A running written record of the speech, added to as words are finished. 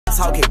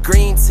talking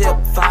green tip,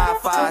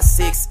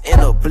 5.56 in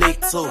a blick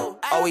too.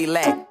 Oh, he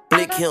lack,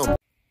 blick him.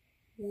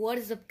 What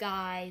is up,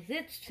 guys?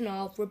 It's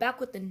Snuff. We're back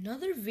with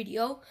another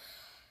video.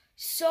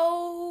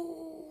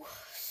 So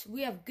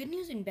we have good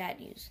news and bad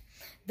news.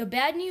 The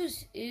bad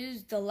news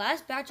is the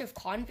last batch of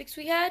convicts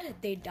we had,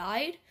 they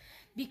died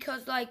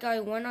because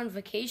I went on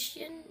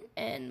vacation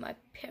and my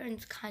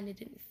parents kind of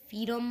didn't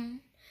feed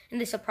them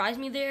and they surprised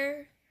me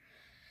there.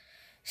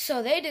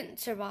 So they didn't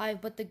survive,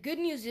 but the good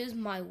news is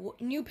my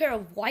new pair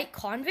of white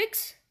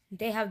convicts,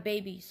 they have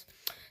babies.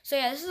 So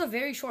yeah, this is a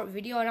very short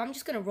video and I'm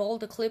just going to roll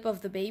the clip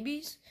of the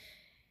babies.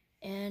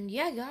 And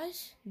yeah,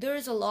 guys, there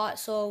is a lot,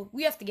 so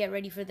we have to get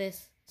ready for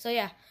this. So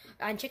yeah,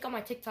 and check out my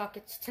TikTok,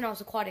 it's 10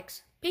 Hours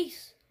Aquatics.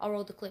 Peace. I'll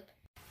roll the clip.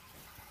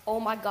 Oh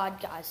my god,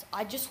 guys,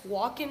 I just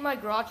walk in my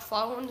garage,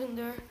 found in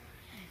there,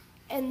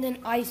 and then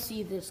I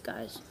see this,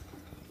 guys.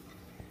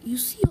 You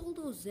see all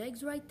those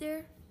eggs right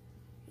there?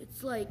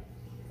 It's like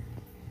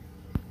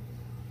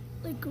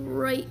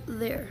right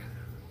there.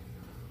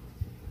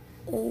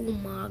 Oh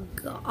my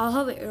god, I'll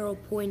have an arrow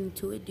pointing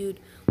to it, dude.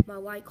 My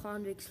white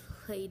convicts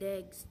laid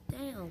eggs.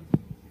 Damn.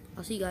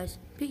 I'll see you guys.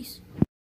 Peace.